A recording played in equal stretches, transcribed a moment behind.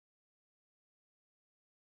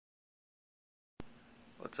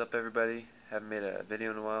What's up, everybody? Haven't made a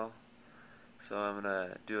video in a while, so I'm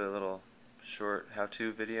gonna do a little short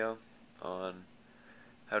how-to video on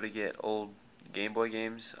how to get old Game Boy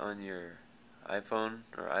games on your iPhone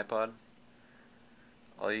or iPod.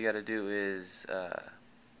 All you gotta do is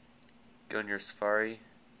go in your Safari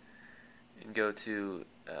and go to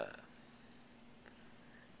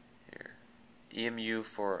here, EMU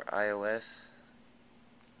for iOS.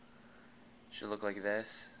 Should look like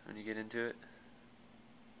this when you get into it.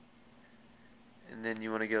 And then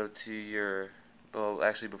you want to go to your, well,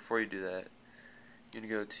 actually before you do that, you want to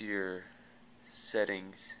go to your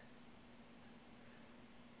settings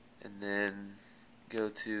and then go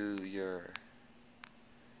to your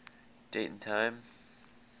date and time,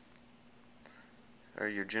 or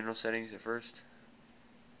your general settings at first,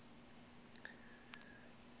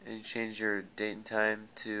 and you change your date and time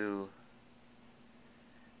to,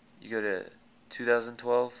 you go to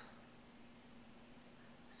 2012.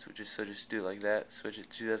 So just do it like that. Switch it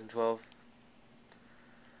to 2012,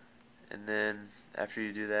 and then after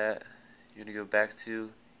you do that, you're gonna go back to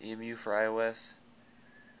EMU for iOS,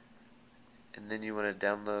 and then you want to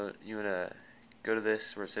download. You want to go to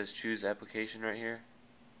this where it says choose application right here.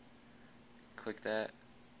 Click that,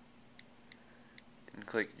 and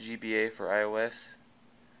click GBA for iOS,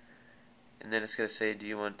 and then it's gonna say, do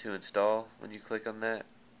you want to install? When you click on that,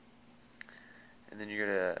 and then you're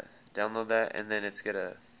gonna download that, and then it's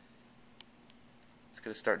gonna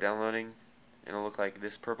start downloading, and it'll look like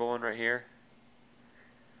this purple one right here.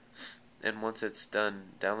 And once it's done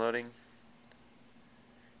downloading,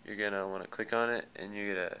 you're gonna want to click on it, and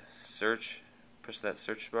you're gonna search, push that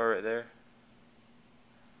search bar right there,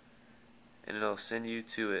 and it'll send you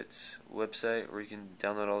to its website where you can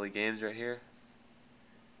download all the games right here.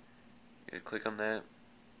 You're gonna click on that,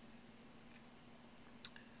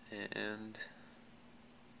 and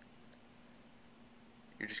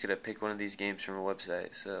you're just gonna pick one of these games from a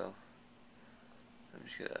website. So I'm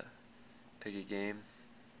just gonna pick a game.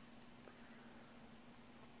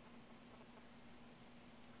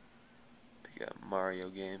 Pick a Mario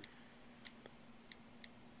game.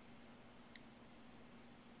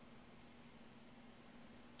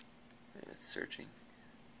 And it's searching.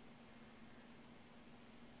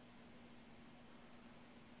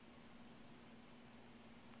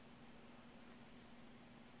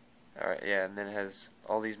 Alright, yeah, and then it has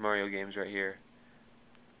all these Mario games right here.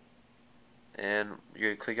 And you're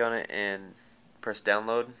going to click on it and press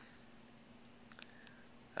download.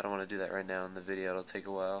 I don't want to do that right now in the video, it'll take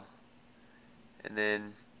a while. And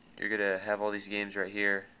then you're going to have all these games right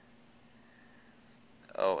here.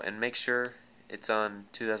 Oh, and make sure it's on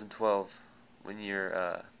 2012 when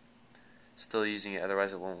you're still using it,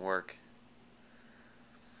 otherwise it won't work.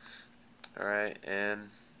 Alright, and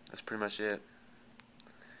that's pretty much it.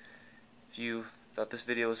 If you thought this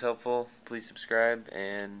video was helpful, please subscribe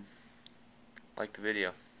and like the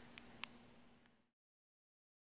video.